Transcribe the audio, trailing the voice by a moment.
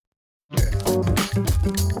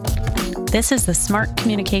This is the Smart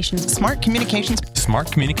Communications podcast.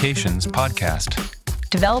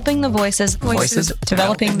 Developing the voices,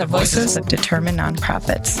 developing the voices of determined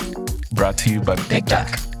nonprofits. Brought to you by Big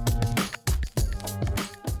Duck.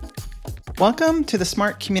 Welcome to the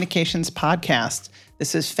Smart Communications podcast.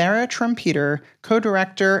 This is Farra Trompeter,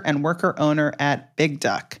 co-director and worker owner at Big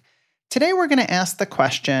Duck. Today we're going to ask the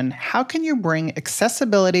question, how can you bring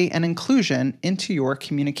accessibility and inclusion into your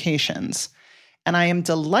communications? And I am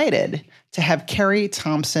delighted to have Kerry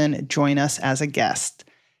Thompson join us as a guest.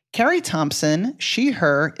 Kerry Thompson, she,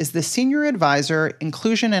 her, is the Senior Advisor,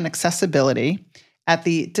 Inclusion and Accessibility at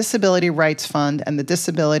the Disability Rights Fund and the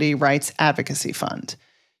Disability Rights Advocacy Fund.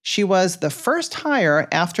 She was the first hire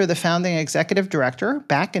after the founding executive director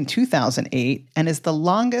back in 2008 and is the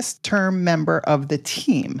longest-term member of the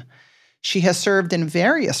team. She has served in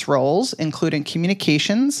various roles, including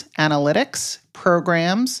communications, analytics,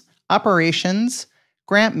 programs, operations,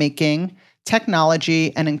 grant making,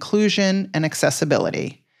 technology, and inclusion and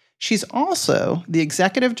accessibility. She's also the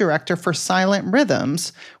executive director for Silent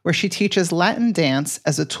Rhythms, where she teaches Latin dance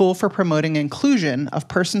as a tool for promoting inclusion of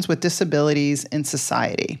persons with disabilities in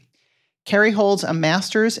society. Kerry holds a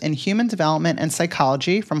master's in human development and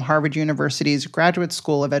psychology from Harvard University's Graduate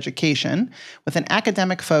School of Education, with an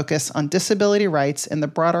academic focus on disability rights in the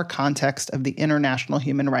broader context of the international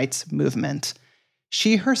human rights movement.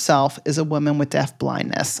 She herself is a woman with deaf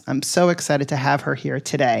blindness. I'm so excited to have her here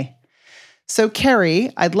today. So,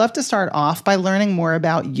 Kerry, I'd love to start off by learning more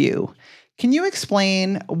about you. Can you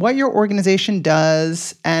explain what your organization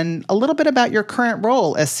does and a little bit about your current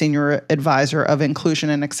role as Senior Advisor of Inclusion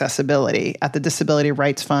and Accessibility at the Disability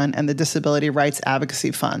Rights Fund and the Disability Rights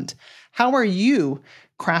Advocacy Fund? How are you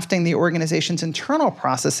crafting the organization's internal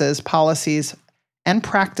processes, policies, and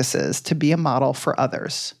practices to be a model for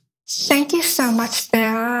others? Thank you so much,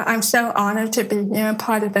 Farra. I'm so honored to be a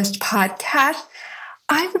part of this podcast.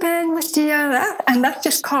 I've been with DRF, and that's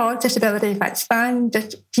just called Disability Rights Fund,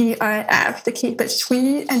 just DRF, to keep it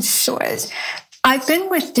sweet and short. I've been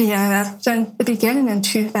with DRF since the beginning in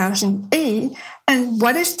 2008. And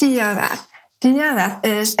what is DRF? DRF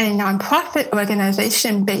is a nonprofit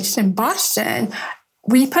organization based in Boston.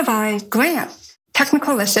 We provide grants,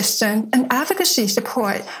 technical assistance, and advocacy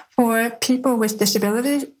support for people with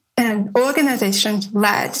disabilities and organizations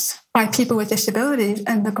led by people with disabilities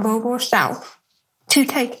in the global South to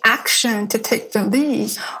take action, to take the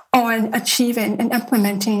lead on achieving and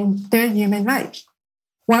implementing their human rights.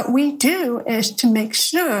 What we do is to make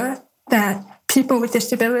sure that people with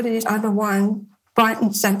disabilities are the one front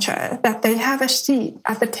and center, that they have a seat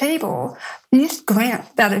at the table. These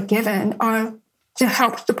grants that are given are to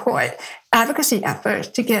help support advocacy efforts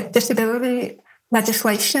to get disability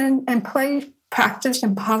legislation in place, practice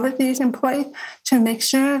and policies in place to make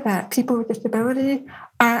sure that people with disabilities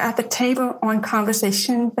are at the table on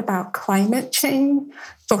conversations about climate change,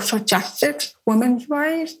 social justice, women's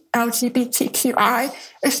rights, LGBTQI.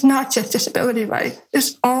 It's not just disability rights.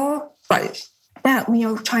 It's all rights that we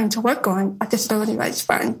are trying to work on at Disability Rights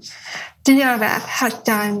Fund.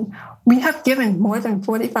 DRF we have given more than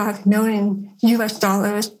 $45 million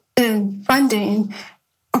in funding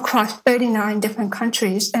across 39 different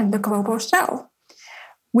countries in the global South.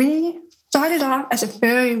 We started off as a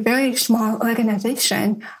very, very small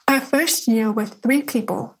organization. Our first year was 3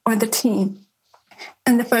 people on the team.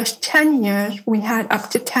 In the first 10 years, we had up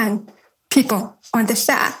to 10 people on the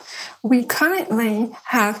staff. We currently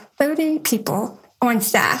have 30 people on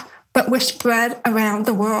staff, but we're spread around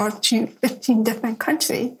the world to 15 different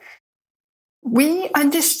countries. We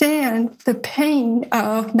understand the pain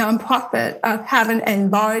of nonprofit, of having a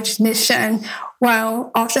large mission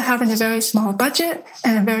while also having a very small budget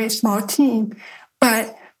and a very small team,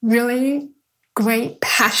 but really great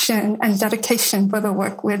passion and dedication for the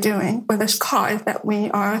work we're doing, for this cause that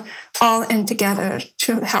we are all in together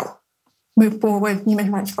to help move forward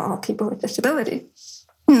human rights for all people with disabilities.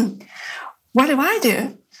 What do I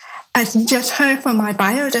do? As you just heard from my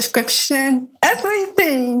bio description,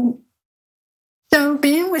 everything. So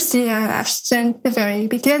being with DRF since the very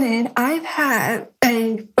beginning, I've had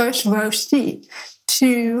a first row seat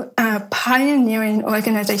to a pioneering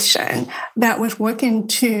organization that was working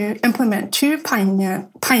to implement 2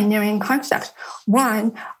 pioneering concepts.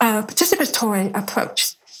 One, a participatory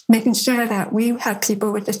approach, making sure that we have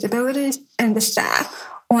people with disabilities and the staff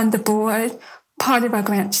on the board, part of our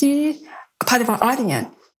grantees, part of our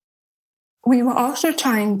audience. We were also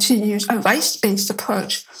trying to use a rights-based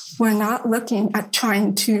approach. We're not looking at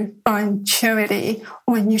trying to fund charity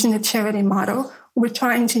or using a charity model. We're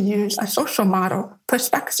trying to use a social model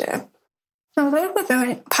perspective. So those are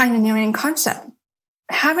very pioneering concepts.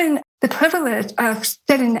 Having The privilege of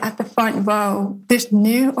sitting at the front row, this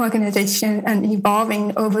new organization and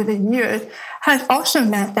evolving over the years has also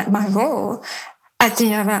meant that my role at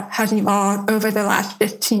DRF has evolved over the last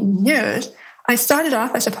 15 years. I started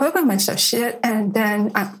off as a program associate, and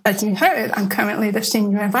then, as you heard, I'm currently the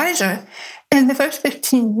senior advisor. In the first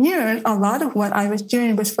 15 years, a lot of what I was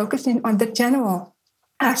doing was focusing on the general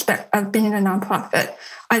aspect of being a nonprofit,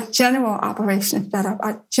 a general operation setup,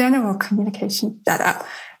 a general communication setup,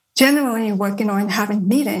 generally working on having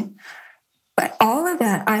meetings. But all of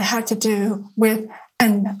that I had to do with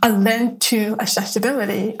a lens to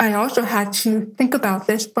accessibility. I also had to think about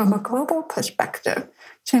this from a global perspective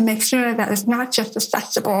to make sure that it's not just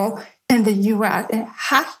accessible in the U.S. It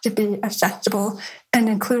has to be accessible and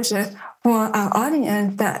inclusive for our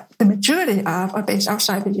audience that the majority of are based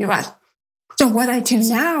outside the U.S. So what I do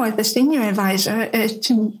now as the senior advisor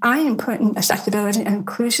is I am putting accessibility and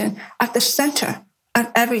inclusion at the center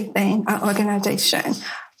of everything our organization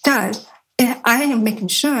does. I am making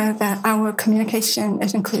sure that our communication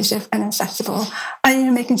is inclusive and accessible. I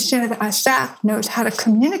am making sure that our staff knows how to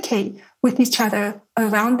communicate with each other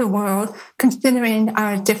around the world, considering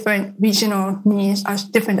our different regional needs, our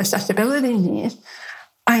different accessibility needs.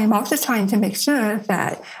 I am also trying to make sure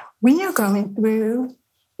that we are going through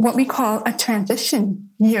what we call a transition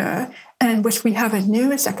year, in which we have a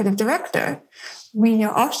new executive director. We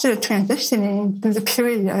are also transitioning through the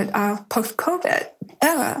period of post-COVID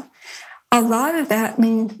era. A lot of that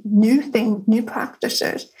means new things, new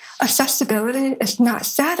practices. Accessibility is not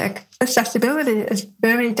static. Accessibility is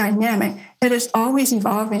very dynamic. It is always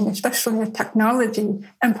evolving, especially as technology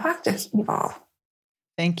and practice evolve.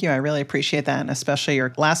 Thank you. I really appreciate that, and especially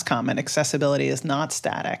your last comment, accessibility is not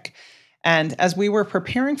static. And as we were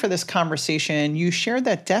preparing for this conversation, you shared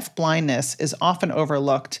that deafblindness is often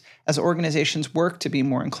overlooked as organizations work to be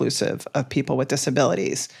more inclusive of people with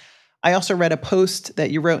disabilities. I also read a post that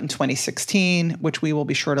you wrote in 2016, which we will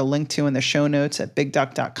be sure to link to in the show notes at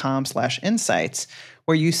bigduck.com/insights,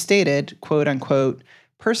 where you stated, quote unquote,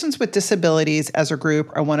 persons with disabilities as a group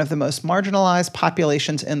are one of the most marginalized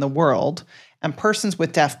populations in the world, and persons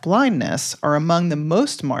with deafblindness are among the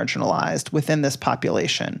most marginalized within this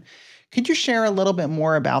population. Could you share a little bit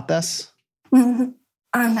more about this? Mm-hmm.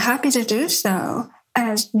 I'm happy to do so.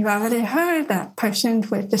 As you already heard, that persons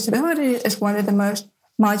with disability is one of the most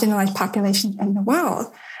marginalized populations in the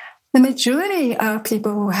world. The majority of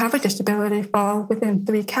people who have a disability fall within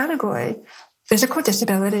three categories: physical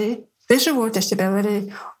disability, visual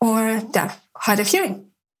disability, or deaf, hard of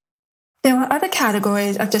hearing. There are other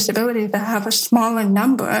categories of disability that have a smaller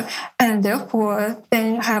number, and therefore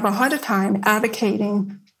they have a harder time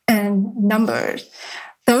advocating in numbers.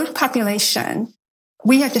 Those populations,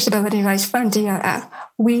 we at Disability Rights Fund, DRF,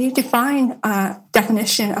 we define a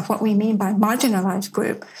definition of what we mean by marginalized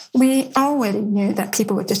group. We already knew that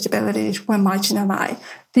people with disabilities were marginalized.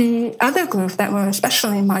 The other group that were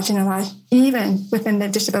especially marginalized, even within the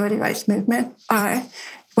disability rights movement, are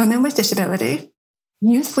women with disabilities,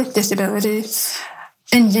 youth with disabilities,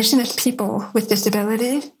 indigenous people with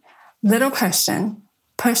disabilities, little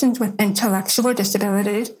persons with intellectual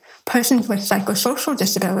disabilities, persons with psychosocial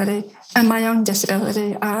disability, and my own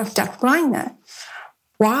disability of deafblindness.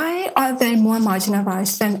 Why are they more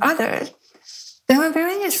marginalized than others? There are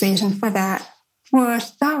various reasons for that. For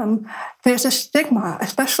some, there's a stigma,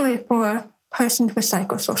 especially for persons with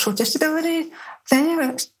psychosocial disability. They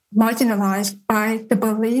are marginalized by the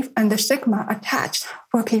belief and the stigma attached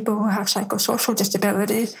for people who have psychosocial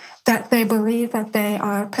disabilities, that they believe that they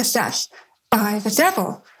are possessed by the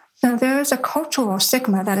devil. So there is a cultural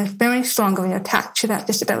stigma that is very strongly attached to that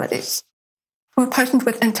disability. For persons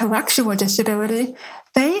with intellectual disability,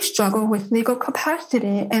 they struggle with legal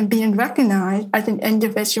capacity and being recognized as an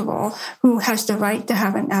individual who has the right to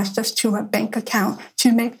have an access to a bank account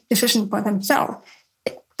to make decisions for themselves.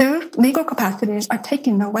 Their legal capacities are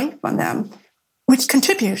taken away from them, which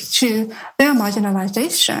contributes to their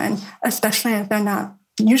marginalization, especially if they're not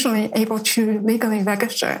usually able to legally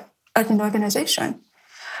register as an organization.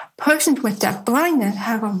 Persons with deafblindness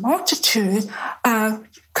have a multitude of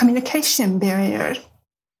communication barriers.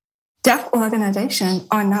 Deaf organizations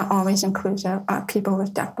are not always inclusive of people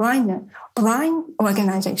with deafblindness. Blind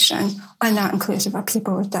organizations are not inclusive of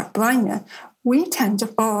people with deafblindness. We tend to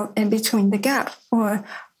fall in between the gaps for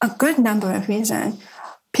a good number of reasons.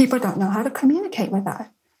 People don't know how to communicate with us.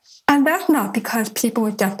 And that's not because people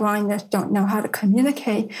with deafblindness don't know how to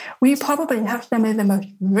communicate. We probably have some of the most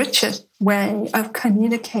richest way of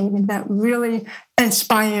communicating that really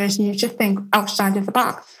inspires you to think outside of the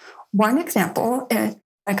box. One example is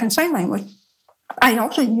sign language. I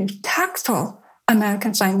also use tactile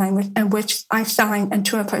American Sign Language, in which I sign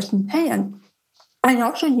into a person's hand. I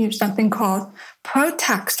also use something called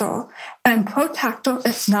protactile, and protactile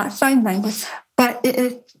is not sign language, but it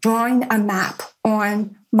is drawing a map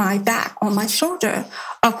on my back, on my shoulder,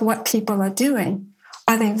 of what people are doing.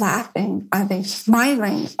 Are they laughing? Are they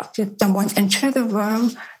smiling? Did someone enter the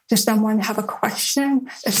room? Does someone have a question?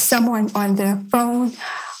 Is someone on their phone?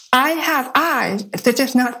 I have eyes. They're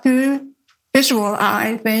just not through visual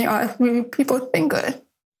eyes. They are through people's fingers.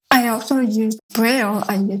 I also use Braille.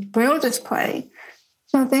 I use Braille display.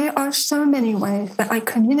 So there are so many ways that I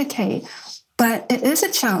communicate, but it is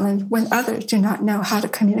a challenge when others do not know how to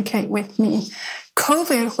communicate with me.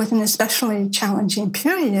 COVID was an especially challenging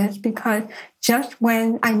period because just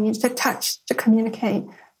when I need to touch to communicate,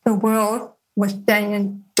 the world was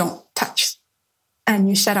saying, don't touch. And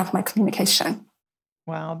you shut off my communication.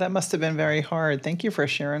 Wow, that must have been very hard. Thank you for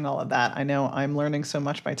sharing all of that. I know I'm learning so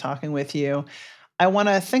much by talking with you. I want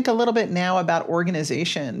to think a little bit now about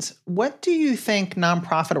organizations. What do you think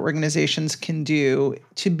nonprofit organizations can do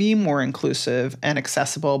to be more inclusive and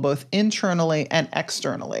accessible, both internally and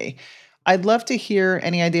externally? I'd love to hear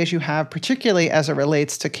any ideas you have, particularly as it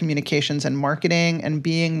relates to communications and marketing and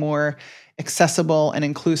being more accessible and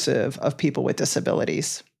inclusive of people with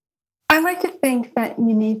disabilities. I like to think that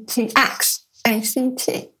you need to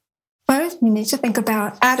ACT. First, you need to think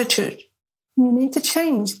about attitude. You need to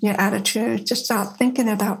change your attitude to stop thinking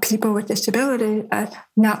about people with disability as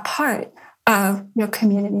not part of your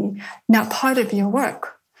community, not part of your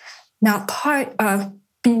work, not part of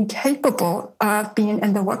being capable of being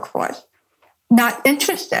in the workforce, not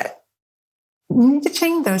interested. You need to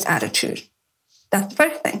change those attitudes. That's the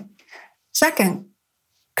first thing. Second,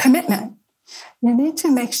 commitment. You need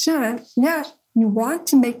to make sure, yes, you want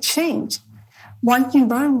to make change. Once you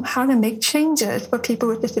learn how to make changes for people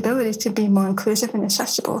with disabilities to be more inclusive and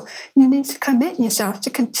accessible, you need to commit yourself to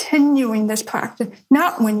continuing this practice,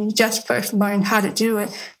 not when you just first learn how to do it,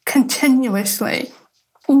 continuously.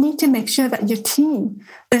 You need to make sure that your team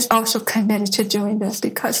is also committed to doing this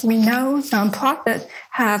because we know nonprofits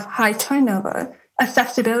have high turnover.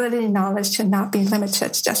 Accessibility knowledge should not be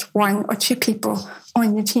limited to just one or two people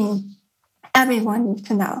on your team. Everyone needs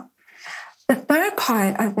to know. The third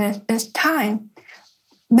part of this is time.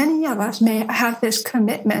 Many of us may have this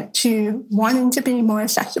commitment to wanting to be more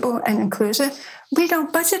accessible and inclusive. We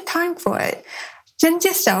don't budget time for it. Send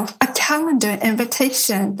yourself a calendar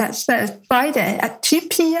invitation that says Friday at 2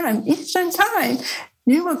 p.m. Eastern Time.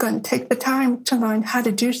 You are going to take the time to learn how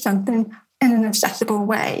to do something in an accessible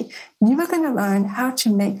way. You are going to learn how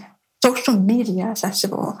to make social media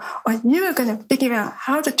accessible, or you are going to figure out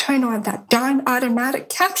how to turn on that darn automatic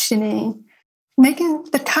captioning. Making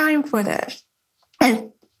the time for this is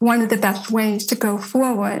one of the best ways to go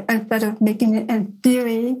forward. Instead of making it in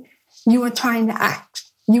theory, you are trying to act.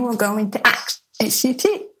 You are going to act. ACT,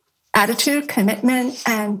 attitude, commitment,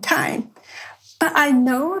 and time. But I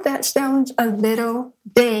know that sounds a little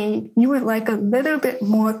vague. You would like a little bit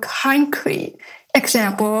more concrete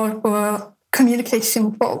example for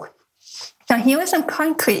communication folk. Now, here are some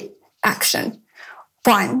concrete action.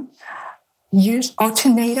 1, use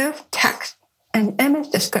alternative text and image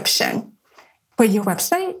description for your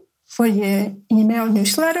website, for your email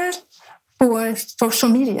newsletters, for social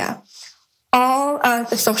media. All of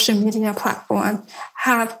the social media platforms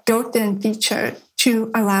have built-in features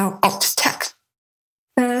to allow alt text.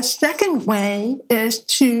 The second way is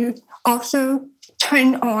to also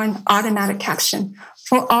turn on automatic caption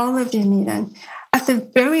for all of your meetings. At the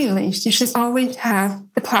very least, you should always have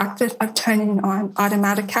the practice of turning on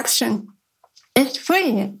automatic caption. It's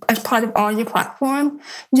free as part of all your platform.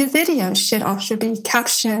 Your videos should also be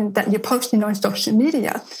captioned that you're posting on social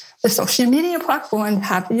media. The social media platforms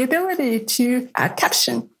have the ability to add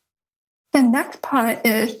caption. The next part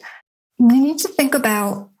is you need to think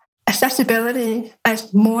about accessibility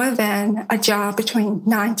as more than a job between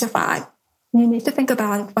 9 to 5. You need to think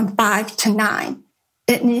about it from 5 to 9.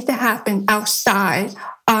 It needs to happen outside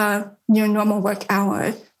of your normal work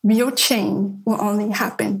hours. Real change will only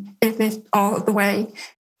happen if it's all the way.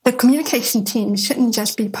 The communication team shouldn't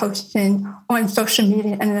just be posting on social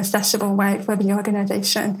media in an accessible way for the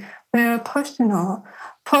organization. Their personal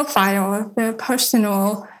profile, their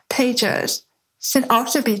personal pages should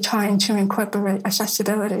also be trying to incorporate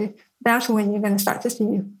accessibility. That's when you're going to start to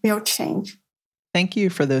see real change. Thank you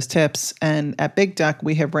for those tips. And at Big Duck,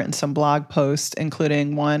 we have written some blog posts,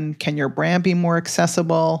 including one, Can Your Brand Be More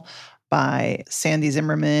Accessible? By Sandy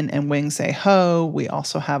Zimmerman and Wing Say Ho. We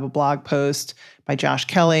also have a blog post by Josh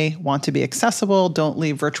Kelly, Want to Be Accessible, Don't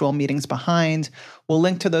Leave Virtual Meetings Behind. We'll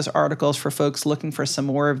link to those articles for folks looking for some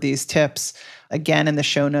more of these tips, again, in the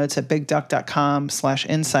show notes at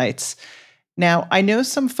bigduck.com/insights. Now, I know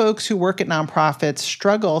some folks who work at nonprofits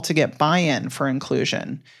struggle to get buy-in for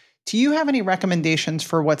inclusion. Do you have any recommendations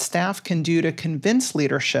for what staff can do to convince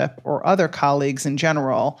leadership or other colleagues in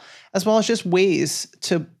general, as well as just ways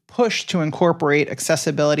to push to incorporate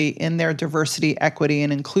accessibility in their diversity, equity,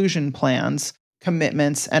 and inclusion plans,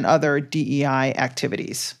 commitments, and other DEI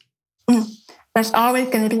activities? That's always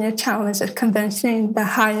going to be a challenge of convincing the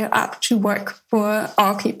higher up to work for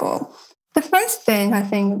all people. The first thing I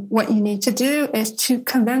think what you need to do is to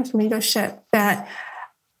convince leadership that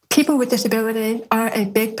people with disability are a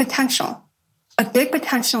big potential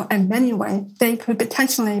in many ways. They could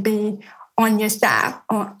potentially be on your staff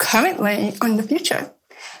or currently in the future.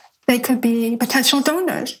 They could be potential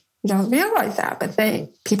donors. You don't realize that, but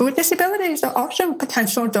people with disabilities are also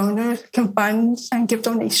potential donors, can fund and give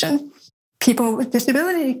donations. People with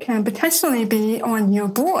disability can potentially be on your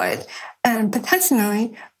board and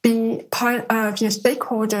potentially be part of your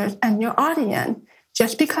stakeholders and your audience.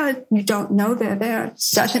 Just because you don't know they're there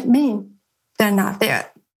doesn't mean they're not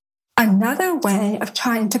there. Another way of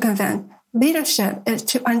trying to convince leadership is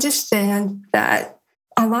to understand that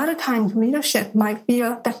a lot of times leadership might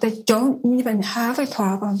feel that they don't even have a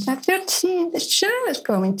problem, that their team sure is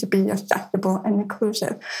going to be accessible and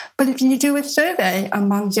inclusive. But if you do a survey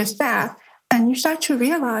among your staff and you start to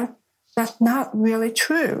realize that's not really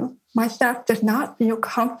true, my staff does not feel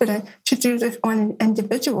confident to do this on an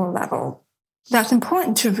individual level. That's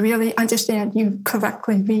important to really understand you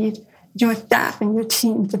correctly read your staff and your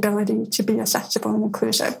team's ability to be accessible and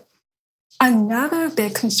inclusive. Another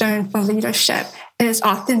big concern for leadership is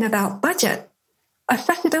often about budget.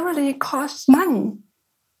 Accessibility costs money.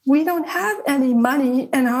 We don't have any money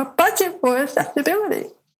in our budget for accessibility.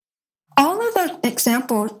 All of those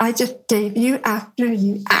examples I just gave you after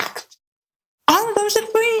you asked, all of those are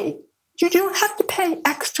free. You don't have to pay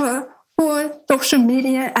extra for social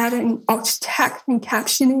media, adding alt text and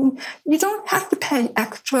captioning. You don't have to pay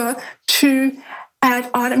extra to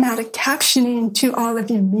add automatic captioning to all of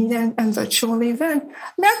your meetings and virtual events.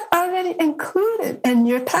 That's already included in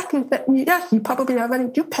your package that, yes, you probably already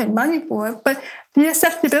do pay money for, but the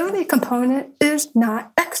accessibility component is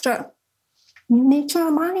not extra. You need to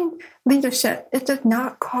remind leadership it does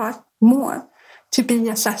not cost more to be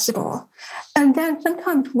accessible. And then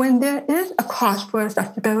sometimes when there is a cost for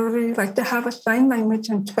accessibility, like to have a sign language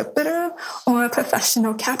interpreter or a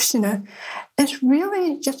professional captioner, it's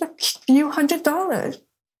really just a few $100s.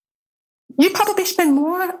 You probably spend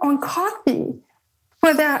more on coffee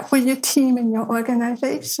for that, for your team and your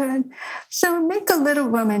organization. So make a little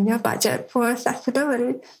room in your budget for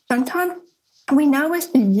accessibility. Sometimes we know as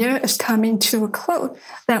the year is coming to a close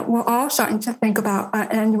that we're all starting to think about our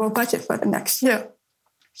annual budget for the next year.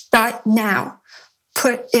 Start now.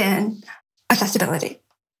 Put in accessibility.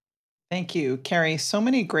 Thank you, Kerry. So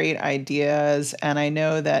many great ideas. And I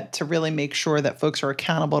know that to really make sure that folks are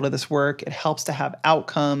accountable to this work, it helps to have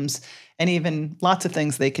outcomes and even lots of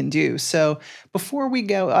things they can do. So before we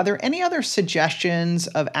go, are there any other suggestions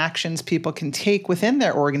of actions people can take within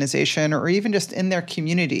their organization or even just in their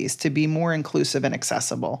communities to be more inclusive and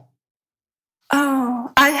accessible?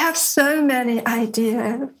 Oh, I have so many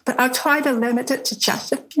ideas, but I'll try to limit it to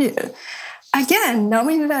just a few. Again,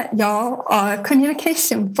 knowing that y'all are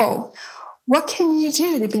communication folk, what can you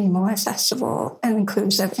do to be more accessible and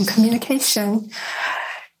inclusive in communication?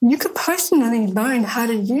 You could personally learn how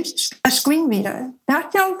to use a screen reader.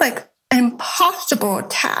 That sounds like an impossible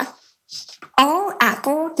task. All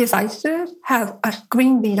Apple devices have a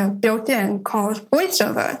screen reader built in called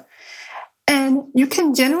VoiceOver. And you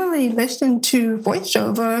can generally listen to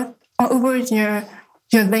VoiceOver over your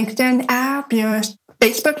LinkedIn app, your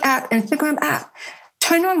Facebook app, Instagram app.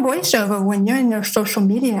 Turn on VoiceOver when you're in your social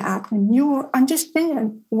media app, and you will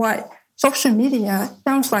understand what social media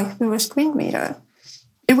sounds like through a screen reader.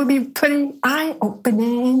 It would be pretty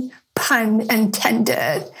eye-opening, pun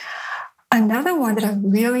intended. Another one that I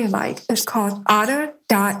really like is called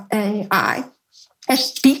Otter.ai, a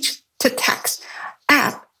speech-to-text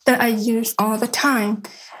app that I use all the time.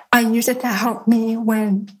 I use it to help me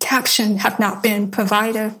when captions have not been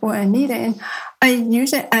provided for a meeting. I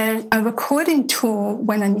use it as a recording tool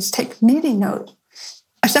when I need to take meeting notes.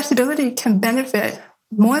 Accessibility can benefit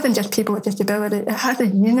more than just people with disability. It has a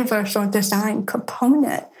universal design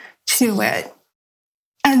component to it.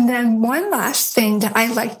 And then one last thing that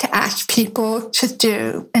I like to ask people to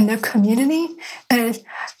do in their community is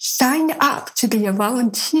sign up to be a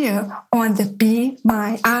volunteer on the Be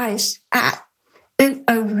My Eyes app. It's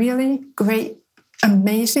a really great,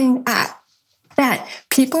 amazing app that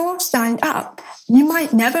people signed up. You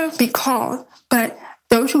might never be called, but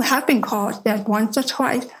those who have been called said once or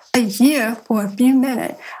twice a year for a few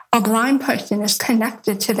minutes, a blind person is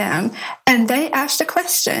connected to them, and they ask the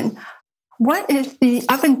question, what is the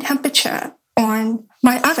oven temperature on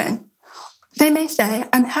my oven? They may say,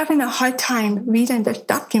 I'm having a hard time reading this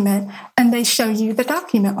document, and they show you the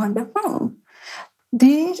document on the phone.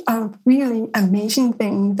 These are really amazing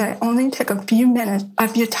things that only take a few minutes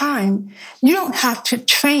of your time. You don't have to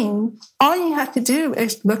train. All you have to do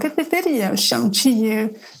is look at the video shown to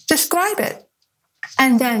you, describe it,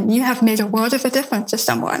 and then you have made a world of a difference to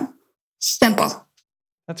someone. Simple.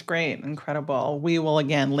 That's great. Incredible. We will,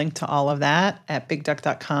 again, link to all of that at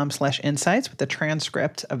bigduck.com/insights with the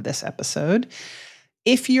transcript of this episode.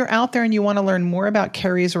 If you're out there and you want to learn more about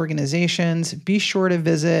Kerry's organizations, be sure to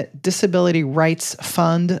visit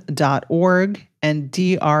disabilityrightsfund.org and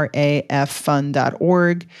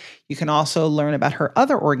draffund.org. You can also learn about her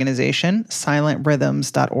other organization,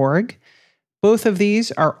 silentrhythms.org. Both of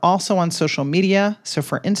these are also on social media. So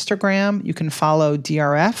for Instagram, you can follow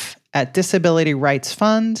DRF at Disability Rights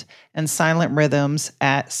Fund and Silent Rhythms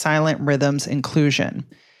at Silent Rhythms Inclusion.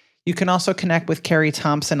 You can also connect with Kerry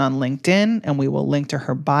Thompson on LinkedIn, and we will link to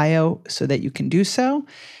her bio so that you can do so.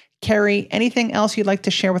 Kerry, anything else you'd like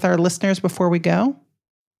to share with our listeners before we go?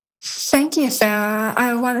 Thank you, Sarah.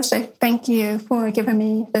 I want to say thank you for giving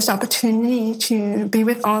me this opportunity to be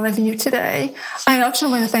with all of you today. I also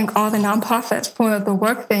want to thank all the nonprofits for the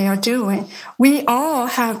work they are doing. We all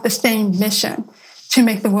have the same mission to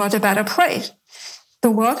make the world a better place. The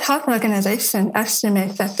World Health Organization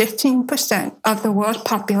estimates that 15% of the world's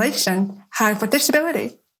population have a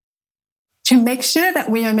disability. To make sure that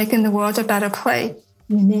we are making the world a better place,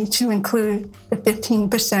 we need to include the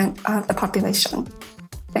 15% of the population.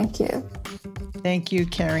 Thank you. Thank you,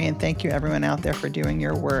 Kerry, and thank you everyone out there for doing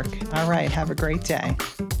your work. All right, have a great day.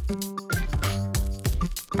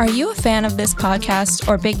 Are you a fan of this podcast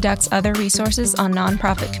or Big Duck's other resources on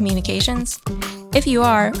nonprofit communications? If you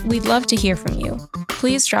are, we'd love to hear from you.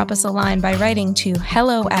 Please drop us a line by writing to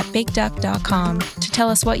hello@bigduck.com to tell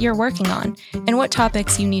us what you're working on and what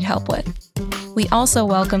topics you need help with. We also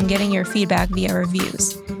welcome getting your feedback via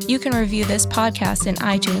reviews. You can review this podcast in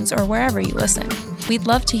iTunes or wherever you listen. We'd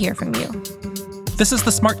love to hear from you. This is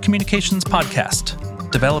the Smart Communications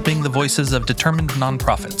Podcast, developing the voices of determined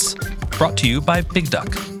nonprofits. Brought to you by Big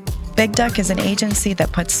Duck. Big Duck is an agency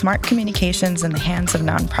that puts smart communications in the hands of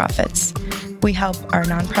nonprofits. We help our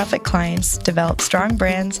nonprofit clients develop strong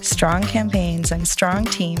brands, strong campaigns, and strong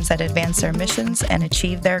teams that advance their missions and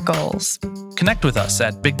achieve their goals. Connect with us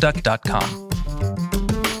at bigduck.com.